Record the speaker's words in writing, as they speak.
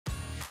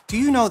Do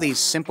you know these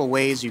simple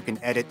ways you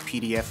can edit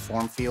PDF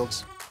form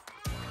fields?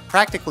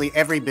 Practically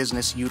every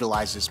business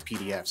utilizes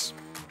PDFs.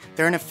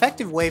 They're an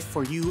effective way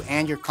for you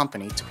and your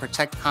company to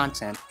protect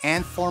content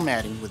and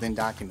formatting within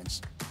documents.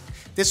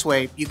 This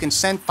way, you can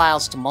send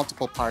files to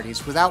multiple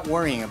parties without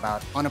worrying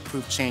about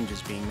unapproved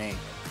changes being made.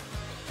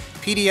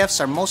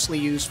 PDFs are mostly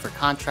used for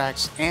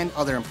contracts and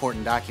other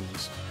important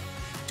documents.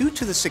 Due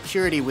to the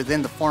security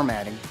within the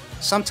formatting,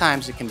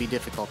 sometimes it can be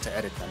difficult to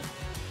edit them.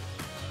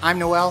 I'm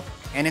Noel,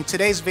 and in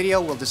today's video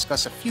we'll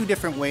discuss a few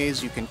different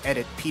ways you can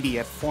edit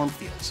PDF form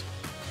fields.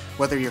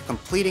 Whether you're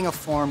completing a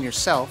form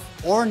yourself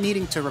or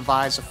needing to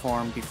revise a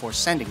form before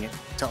sending it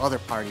to other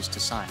parties to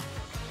sign.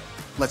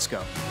 Let's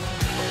go.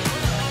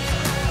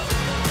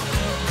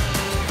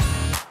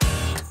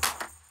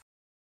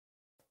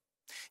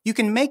 You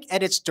can make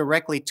edits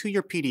directly to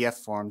your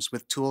PDF forms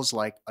with tools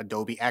like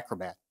Adobe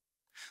Acrobat.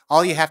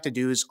 All you have to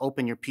do is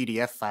open your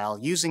PDF file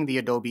using the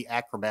Adobe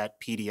Acrobat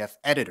PDF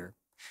editor,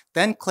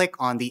 then click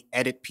on the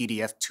Edit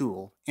PDF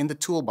tool in the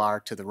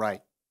toolbar to the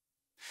right.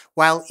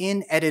 While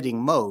in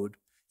editing mode,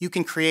 you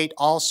can create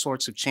all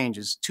sorts of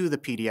changes to the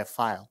PDF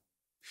file.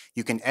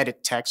 You can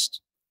edit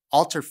text,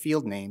 alter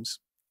field names,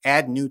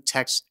 add new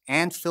text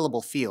and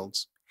fillable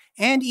fields,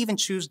 and even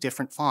choose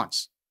different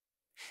fonts.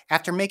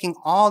 After making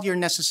all your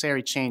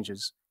necessary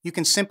changes, you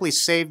can simply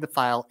save the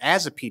file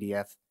as a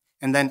PDF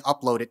and then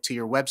upload it to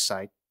your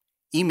website,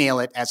 email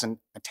it as an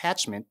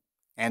attachment,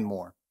 and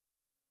more.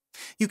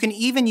 You can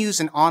even use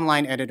an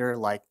online editor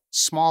like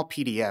Small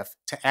PDF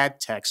to add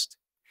text,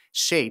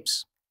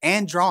 shapes,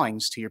 and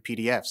drawings to your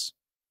PDFs.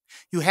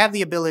 You have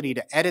the ability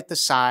to edit the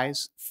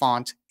size,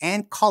 font,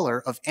 and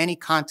color of any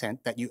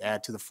content that you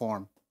add to the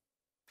form.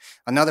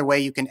 Another way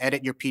you can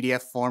edit your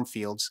PDF form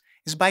fields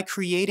is by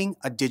creating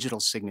a digital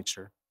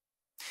signature.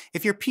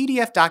 If your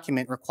PDF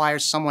document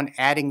requires someone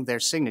adding their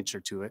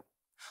signature to it,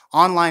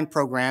 online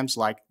programs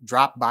like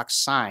Dropbox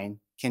Sign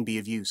can be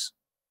of use.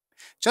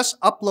 Just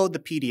upload the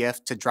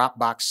PDF to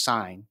Dropbox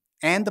Sign,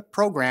 and the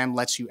program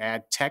lets you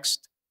add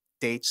text,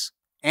 dates,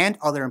 and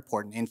other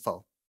important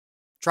info.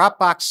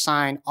 Dropbox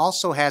Sign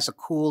also has a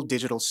cool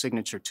digital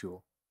signature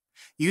tool.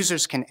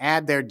 Users can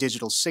add their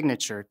digital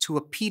signature to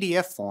a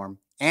PDF form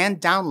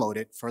and download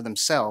it for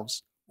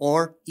themselves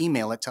or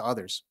email it to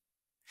others.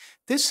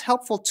 This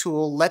helpful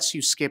tool lets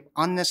you skip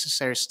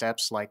unnecessary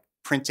steps like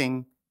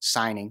printing,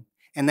 signing,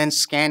 and then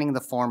scanning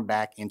the form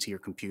back into your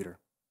computer.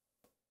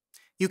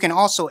 You can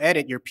also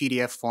edit your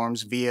PDF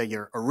forms via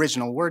your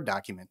original Word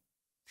document.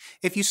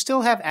 If you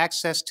still have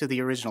access to the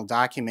original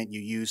document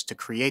you used to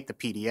create the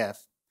PDF,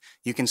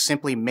 you can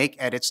simply make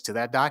edits to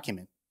that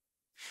document.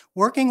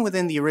 Working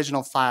within the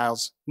original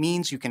files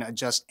means you can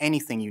adjust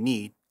anything you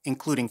need,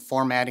 including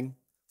formatting,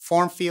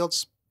 form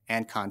fields,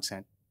 and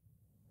content.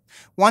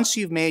 Once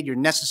you've made your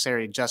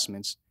necessary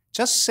adjustments,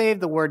 just save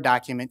the Word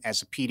document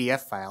as a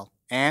PDF file,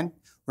 and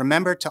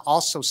remember to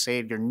also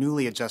save your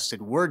newly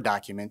adjusted Word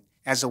document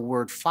as a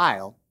Word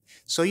file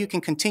so you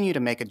can continue to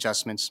make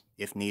adjustments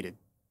if needed.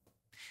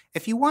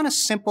 If you want a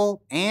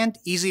simple and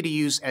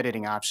easy-to-use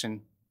editing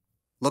option,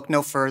 look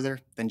no further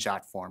than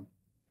Jotform.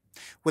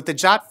 With the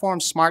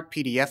Jotform Smart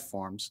PDF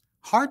forms,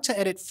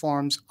 hard-to-edit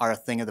forms are a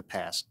thing of the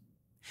past.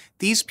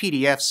 These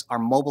PDFs are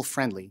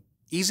mobile-friendly,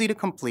 easy to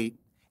complete,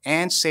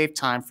 and save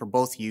time for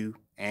both you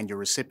and your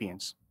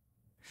recipients.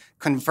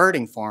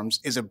 Converting forms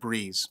is a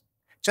breeze.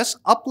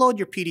 Just upload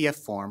your PDF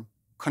form,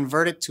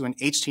 convert it to an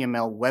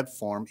HTML web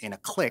form in a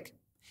click,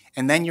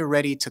 and then you're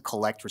ready to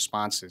collect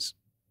responses.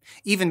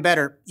 Even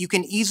better, you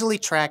can easily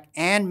track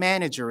and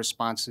manage your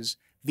responses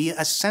via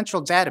a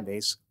central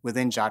database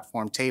within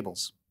Jotform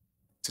tables.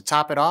 To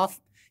top it off,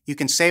 you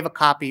can save a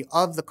copy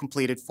of the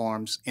completed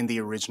forms in the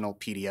original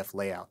PDF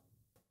layout.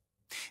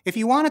 If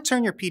you want to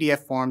turn your PDF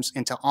forms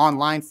into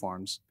online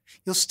forms,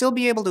 you'll still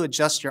be able to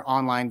adjust your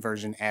online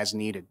version as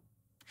needed.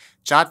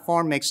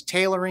 Jotform makes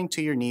tailoring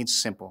to your needs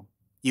simple.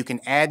 You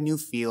can add new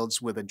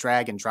fields with a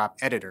drag-and-drop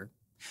editor,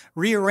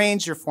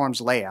 rearrange your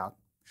form's layout,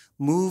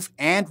 move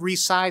and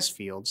resize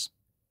fields,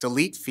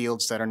 delete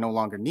fields that are no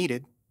longer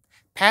needed,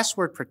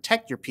 password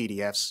protect your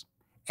PDFs,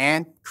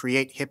 and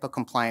create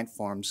HIPAA-compliant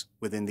forms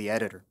within the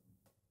editor.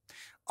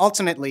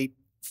 Ultimately,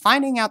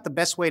 finding out the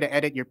best way to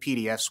edit your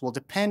PDFs will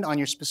depend on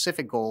your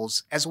specific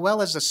goals as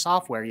well as the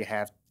software you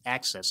have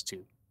access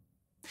to.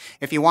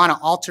 If you want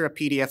to alter a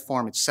PDF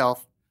form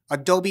itself,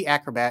 Adobe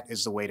Acrobat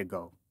is the way to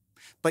go,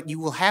 but you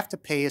will have to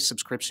pay a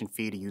subscription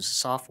fee to use the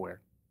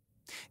software.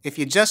 If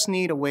you just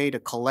need a way to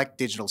collect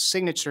digital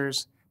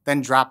signatures,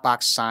 then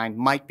Dropbox Sign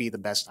might be the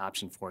best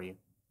option for you.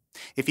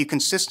 If you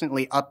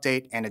consistently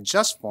update and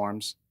adjust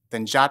forms,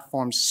 then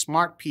Jotform's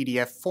Smart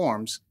PDF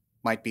Forms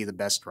might be the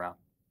best route.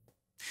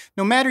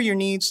 No matter your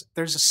needs,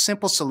 there's a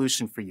simple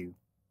solution for you.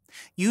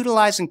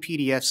 Utilizing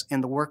PDFs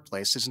in the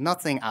workplace is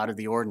nothing out of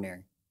the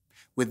ordinary.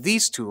 With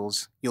these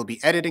tools, you'll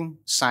be editing,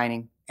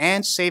 signing,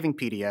 and saving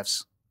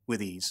PDFs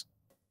with ease.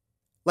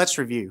 Let's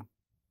review.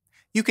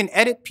 You can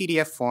edit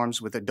PDF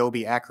forms with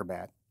Adobe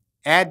Acrobat,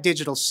 add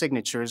digital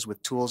signatures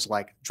with tools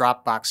like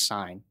Dropbox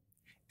Sign,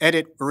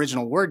 edit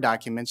original Word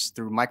documents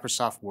through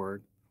Microsoft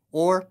Word,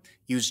 or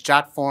use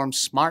Jotform's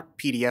smart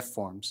PDF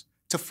forms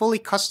to fully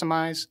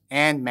customize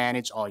and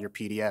manage all your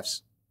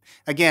PDFs.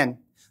 Again,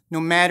 no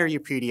matter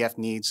your PDF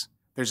needs,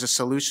 there's a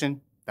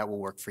solution that will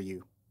work for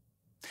you.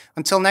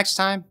 Until next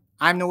time,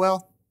 I'm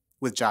Noel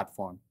with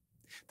Jotform.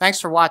 Thanks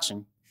for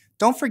watching.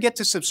 Don't forget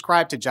to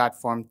subscribe to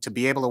Jotform to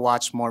be able to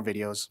watch more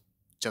videos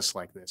just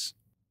like this.